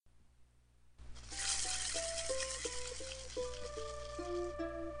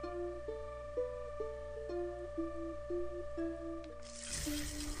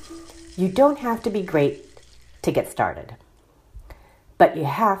You don't have to be great to get started, but you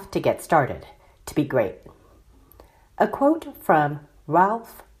have to get started to be great. A quote from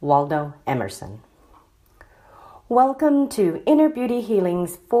Ralph Waldo Emerson. Welcome to Inner Beauty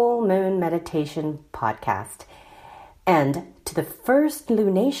Healing's Full Moon Meditation Podcast and to the first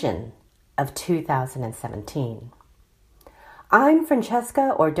lunation of 2017. I'm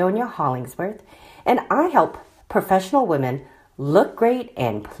Francesca Ordonia Hollingsworth, and I help professional women look great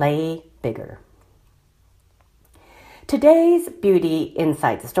and play bigger. Today's Beauty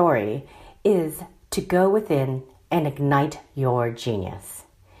Insight story is to go within and ignite your genius.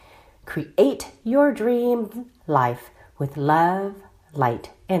 Create your dream life with love, light,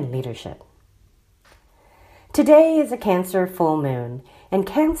 and leadership. Today is a Cancer full moon, and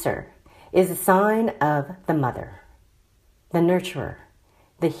Cancer is a sign of the mother, the nurturer,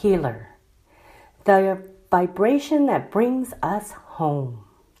 the healer, the vibration that brings us home.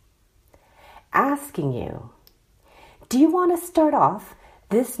 Asking you, do you want to start off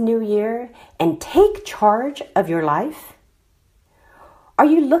this new year and take charge of your life? Are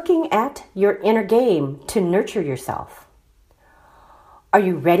you looking at your inner game to nurture yourself? Are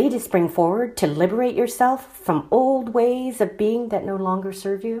you ready to spring forward to liberate yourself from old ways of being that no longer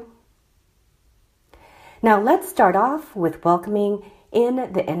serve you? Now let's start off with welcoming in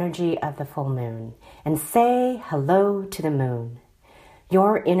the energy of the full moon and say hello to the moon,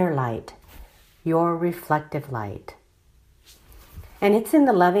 your inner light, your reflective light. And it's in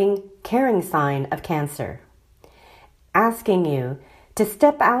the loving, caring sign of Cancer, asking you to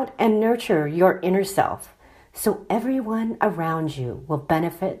step out and nurture your inner self so everyone around you will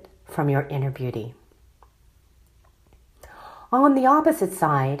benefit from your inner beauty. On the opposite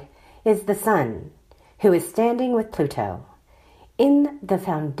side is the sun, who is standing with Pluto in the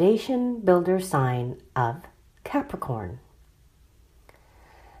foundation builder sign of Capricorn.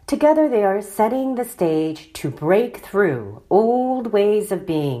 Together they are setting the stage to break through old ways of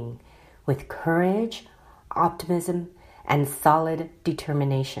being with courage, optimism, and solid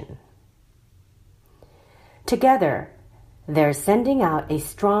determination. Together, they're sending out a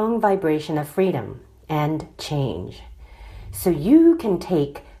strong vibration of freedom and change, so you can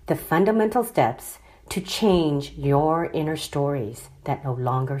take the fundamental steps to change your inner stories that no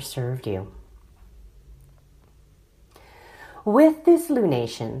longer serve you. With this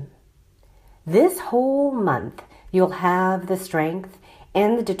lunation, this whole month, you'll have the strength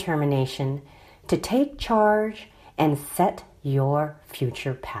and the determination to take charge and set your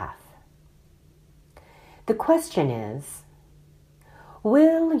future path. The question is,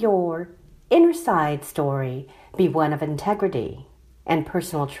 will your inner side story be one of integrity and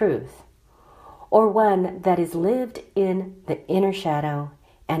personal truth, or one that is lived in the inner shadow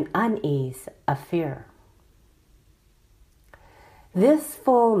and unease of fear? This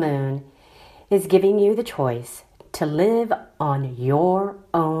full moon is giving you the choice to live on your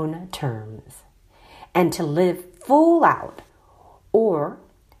own terms and to live full out, or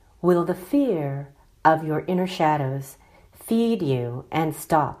will the fear of your inner shadows feed you and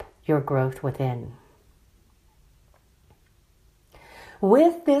stop your growth within?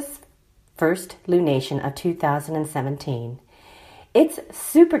 With this first lunation of 2017, it's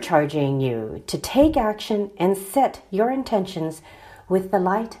supercharging you to take action and set your intentions with the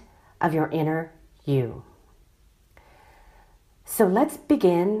light of your inner you. So let's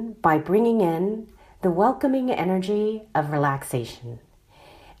begin by bringing in the welcoming energy of relaxation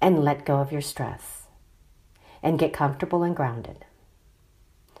and let go of your stress and get comfortable and grounded.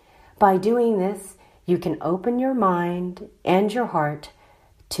 By doing this, you can open your mind and your heart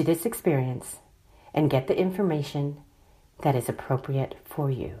to this experience and get the information that is appropriate for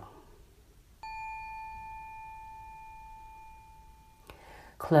you.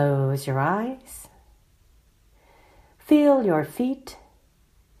 Close your eyes. Feel your feet.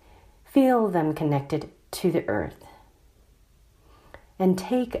 Feel them connected to the earth. And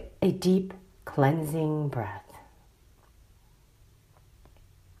take a deep cleansing breath.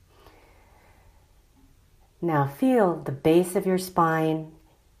 Now feel the base of your spine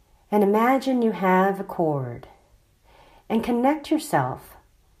and imagine you have a cord, and connect yourself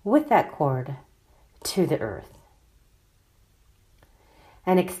with that cord to the earth.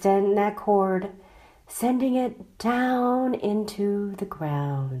 And extend that cord, sending it down into the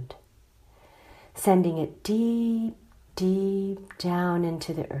ground, sending it deep, deep down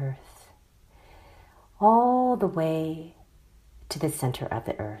into the earth, all the way to the center of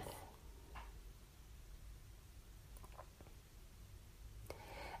the earth.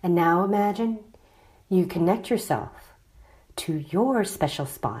 And now imagine you connect yourself to your special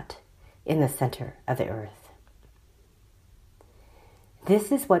spot in the center of the earth.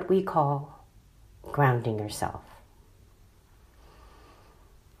 This is what we call grounding yourself.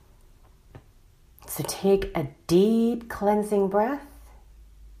 So take a deep cleansing breath,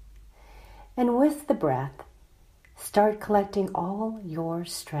 and with the breath, start collecting all your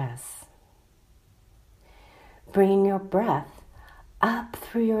stress. Bringing your breath up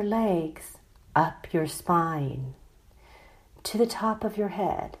through your legs, up your spine, to the top of your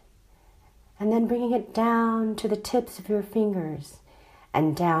head, and then bringing it down to the tips of your fingers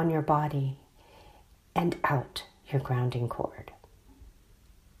and down your body and out your grounding cord.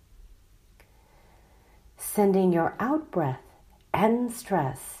 Sending your out breath and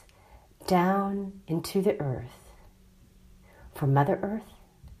stress down into the earth for Mother Earth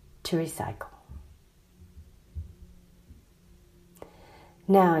to recycle.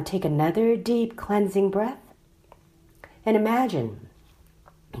 Now take another deep cleansing breath and imagine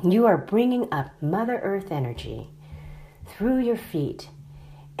you are bringing up Mother Earth energy through your feet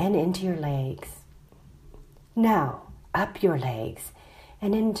and into your legs. Now up your legs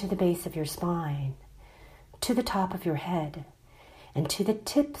and into the base of your spine, to the top of your head, and to the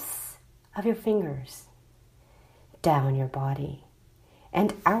tips of your fingers, down your body,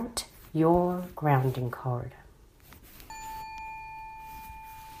 and out your grounding cord.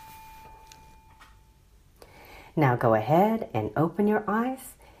 Now go ahead and open your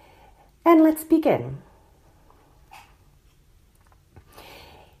eyes, and let's begin.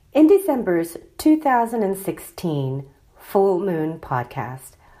 In December's 2016 Full Moon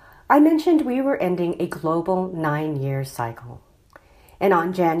podcast, I mentioned we were ending a global 9-year cycle. And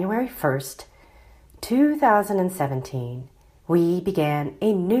on January 1st, 2017, we began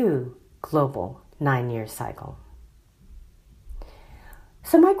a new global 9-year cycle.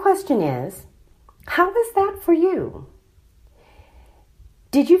 So my question is, how is that for you?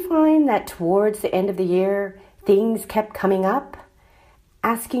 Did you find that towards the end of the year, things kept coming up,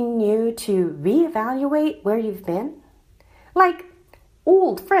 asking you to reevaluate where you've been? Like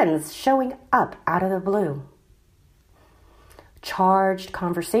old friends showing up out of the blue. Charged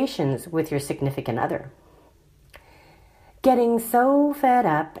conversations with your significant other. Getting so fed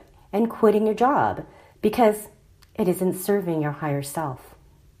up and quitting your job because it isn't serving your higher self.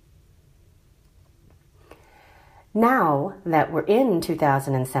 Now that we're in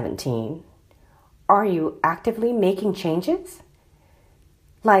 2017, are you actively making changes?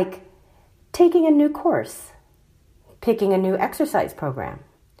 Like taking a new course, picking a new exercise program,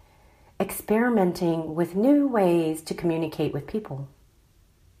 experimenting with new ways to communicate with people.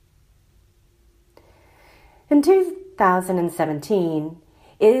 In 2017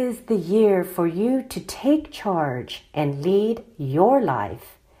 is the year for you to take charge and lead your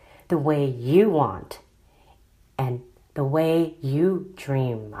life the way you want and the way you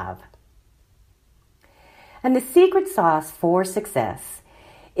dream of. And the secret sauce for success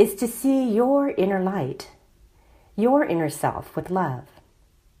is to see your inner light, your inner self with love.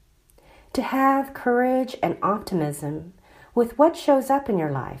 To have courage and optimism with what shows up in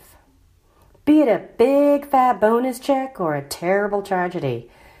your life. Be it a big fat bonus check or a terrible tragedy,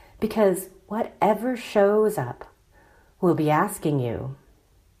 because whatever shows up will be asking you,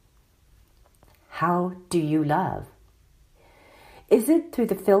 how do you love? Is it through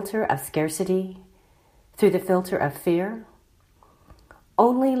the filter of scarcity, through the filter of fear?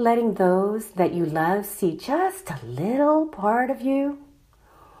 Only letting those that you love see just a little part of you?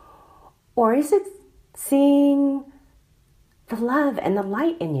 Or is it seeing the love and the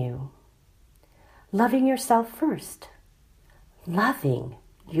light in you? Loving yourself first. Loving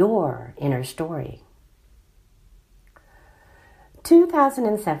your inner story.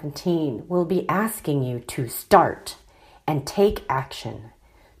 2017 will be asking you to start and take action,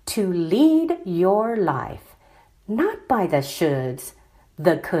 to lead your life, not by the shoulds,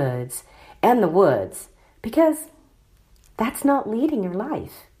 the coulds, and the woulds, because that's not leading your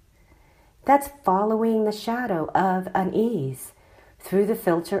life. That's following the shadow of unease through the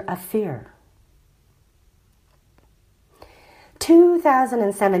filter of fear.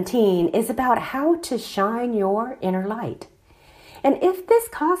 2017 is about how to shine your inner light. And if this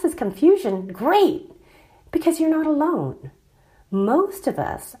causes confusion, great, because you're not alone. Most of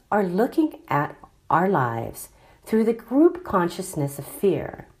us are looking at our lives through the group consciousness of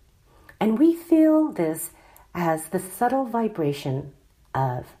fear, and we feel this as the subtle vibration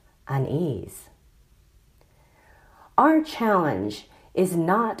of unease. Our challenge is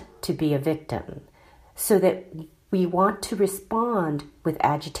not to be a victim, so that we want to respond with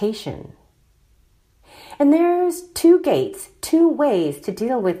agitation. And there's two ways to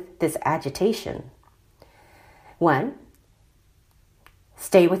deal with this agitation. One,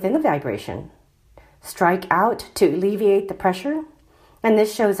 stay within the vibration, strike out to alleviate the pressure, And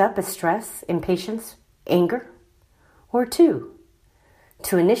this shows up as stress, impatience, anger. Or 2,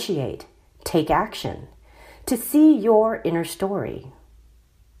 to initiate, take action, to see your inner story.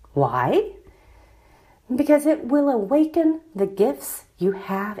 Why? Because it will awaken the gifts you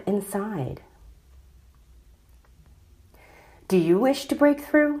have inside. Do you wish to break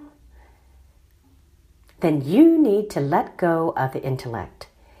through? Then you need to let go of the intellect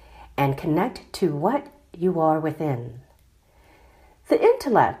and connect to what you are within. The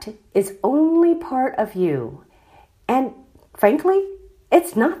intellect is only part of you, and frankly,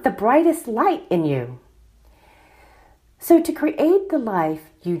 it's not the brightest light in you. So to create the life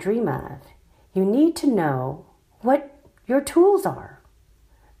you dream of, you need to know what your tools are,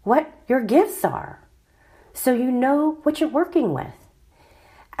 what your gifts are, so you know what you're working with.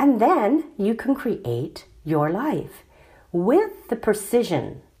 And then you can create your life with the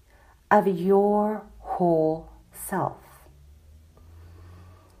precision of your whole self.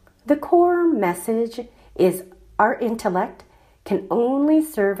 The core message is our intellect can only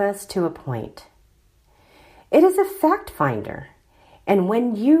serve us to a point. It is a fact finder, and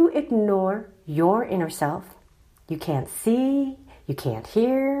when you ignore your inner self, you can't see, you can't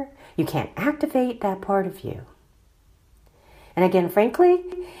hear, you can't activate that part of you. And again, frankly,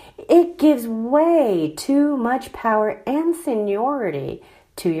 it gives way too much power and seniority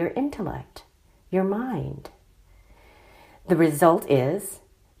to your intellect, your mind. The result is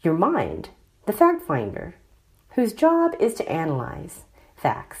your mind, the fact finder, whose job is to analyze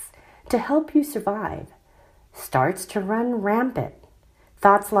facts to help you survive, starts to run rampant.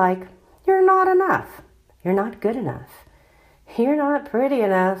 Thoughts like, you're not enough, you're not good enough, you're not pretty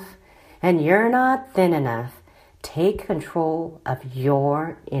enough, and you're not thin enough take control of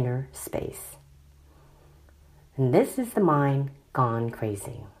your inner space. And this is the mind gone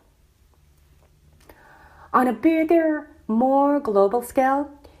crazy. On a bigger, more global scale,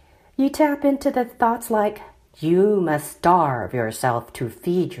 you tap into the thoughts like, you must starve yourself to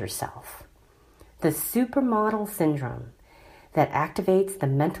feed yourself. The supermodel syndrome that activates the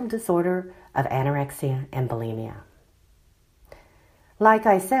mental disorder of anorexia and bulimia. Like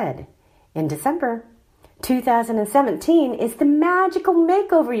I said, in December 2017 is the magical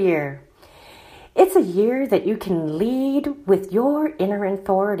makeover year. It's a year that you can lead with your inner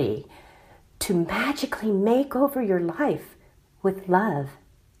authority to magically make over your life with love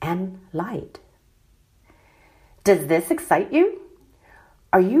and light. Does this excite you?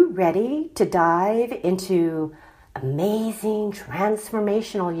 Are you ready to dive into amazing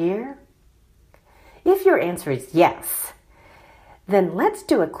transformational year? If your answer is yes, then let's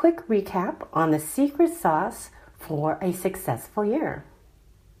do a quick recap on the secret sauce for a successful year.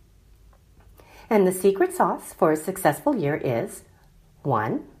 And the secret sauce for a successful year is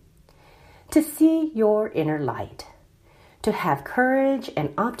 1, to see your inner light, to have courage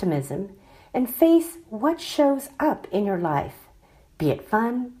and optimism and face what shows up in your life, be it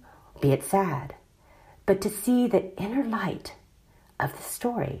fun, be it sad, but to see the inner light of the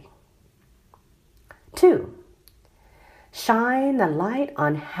story. 2, shine the light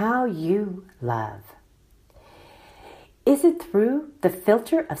on how you love. Is it through the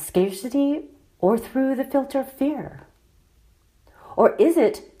filter of scarcity or through the filter of fear? Or is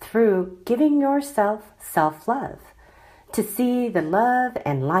it through giving yourself self-love to see the love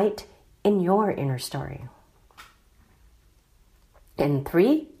and light in your inner story? And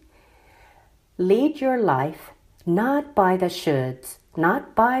 3, lead your life not by the shoulds,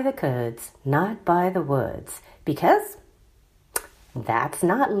 not by the coulds, not by the woulds, because that's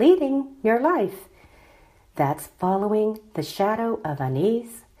not leading your life. That's following the shadow of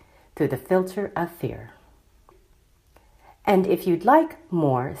unease through the filter of fear. And if you'd like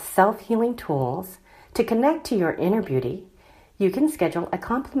more self-healing tools to connect to your inner beauty, you can schedule a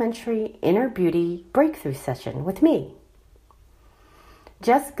complimentary inner beauty breakthrough session with me.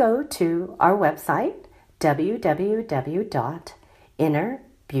 Just go to our website,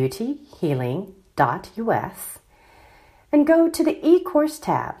 www.innerbeautyhealing.us, and go to the e-course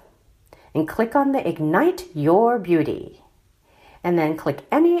tab and click on the Ignite Your Beauty, and then click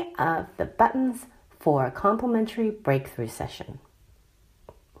any of the buttons for a complimentary breakthrough session.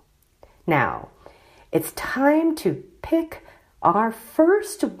 Now, it's time to pick our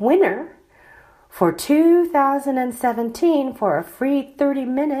first winner for 2017 for a free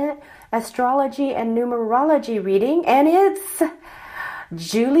 30-minute astrology and numerology reading, and it's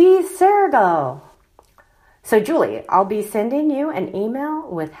Julie Sergo. So Julie, I'll be sending you an email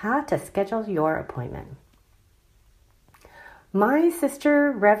with how to schedule your appointment. My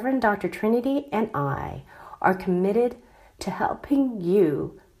sister, Reverend Dr. Trinity, and I are committed to helping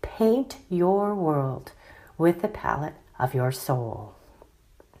you paint your world with the palette of your soul.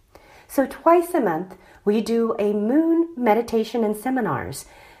 So twice a month, we do a moon meditation and seminars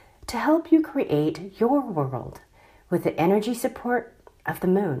to help you create your world with the energy support of the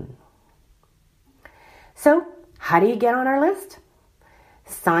moon. So, how do you get on our list?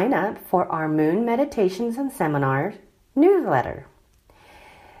 Sign up for our Moon Meditations and Seminars newsletter.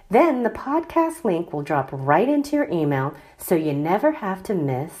 Then the podcast link will drop right into your email so you never have to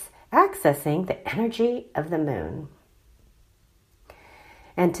miss accessing the energy of the moon.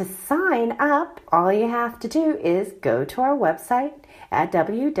 And to sign up, all you have to do is go to our website at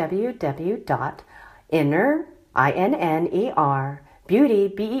www.beauty,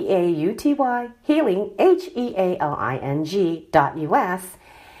 B-E-A-U-T-Y, healing, HEALING.us.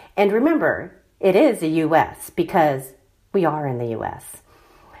 And remember, it is the U.S. because we are in the U.S.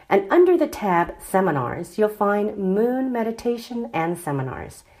 And under the tab Seminars, you'll find Moon Meditation and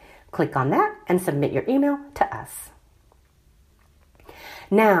Seminars. Click on that and submit your email to us.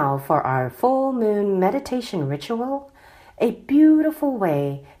 Now for our full moon meditation ritual, a beautiful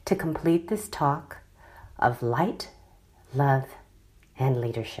way to complete this talk of light, love, and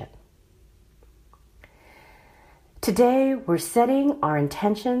leadership. Today, we're setting our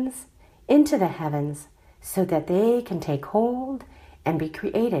intentions into the heavens so that they can take hold and be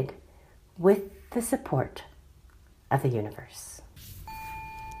created with the support of the universe.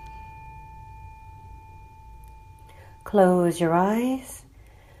 Close your eyes.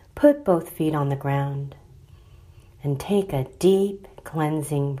 Put both feet on the ground and take a deep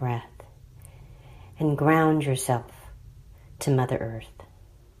cleansing breath and ground yourself to Mother Earth.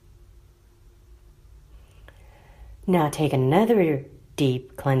 Now take another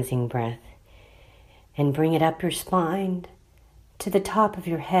deep cleansing breath and bring it up your spine to the top of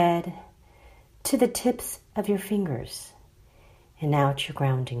your head, to the tips of your fingers, and out your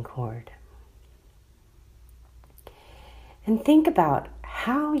grounding cord. And think about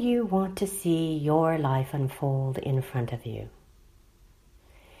how you want to see your life unfold in front of you.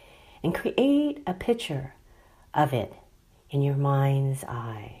 And create a picture of it in your mind's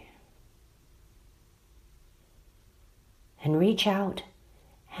eye. And reach out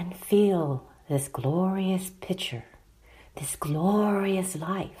and feel this glorious picture, this glorious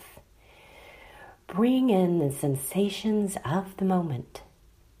life. Bring in the sensations of the moment.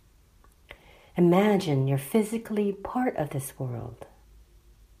 Imagine you're physically part of this world.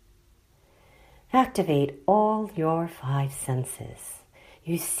 Activate all your 5 senses.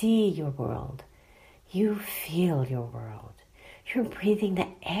 You see your world. You feel your world. You're breathing the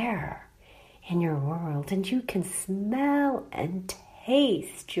air in your world, and you can smell and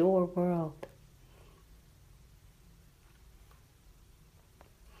taste your world.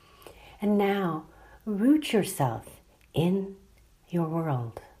 And now, root yourself in your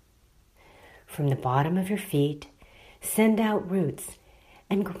world. From the bottom of your feet, send out roots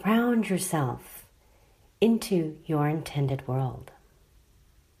and ground yourself into your intended world.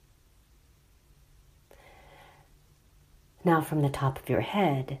 Now from the top of your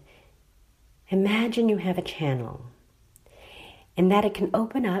head, imagine you have a channel and that it can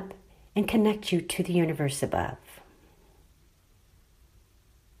open up and connect you to the universe above.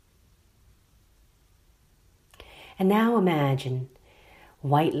 And now imagine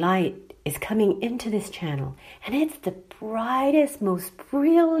white light is coming into this channel, and it's the brightest, most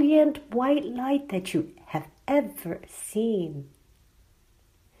brilliant white light that you have ever seen.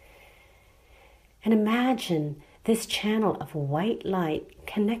 And imagine this channel of white light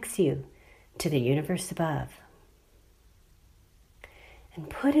connects you to the universe above. And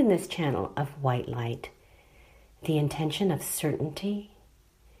put in this channel of white light the intention of certainty,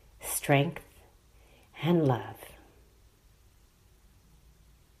 strength, and love.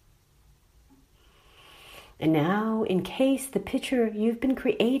 And now encase the picture you've been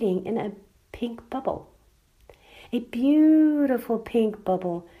creating in a pink bubble. A beautiful pink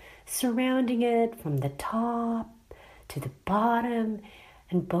bubble surrounding it from the top to the bottom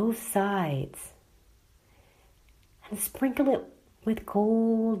and both sides. And sprinkle it with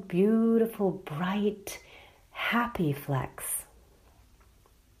gold, beautiful, bright, happy flecks.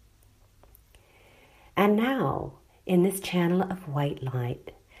 And now, in this channel of white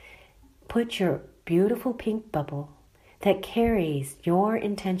light, put your beautiful pink bubble that carries your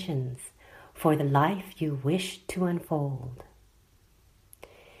intentions for the life you wish to unfold.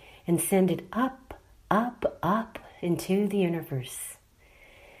 And send it up, up, up into the universe.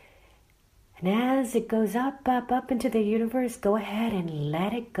 And as it goes up, up, up into the universe, go ahead and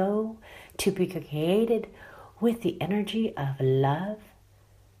let it go to be created with the energy of love,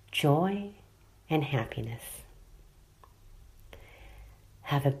 joy, and happiness.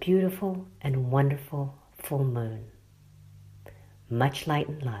 Have a beautiful and wonderful full moon. Much light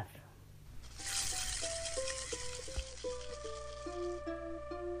and love.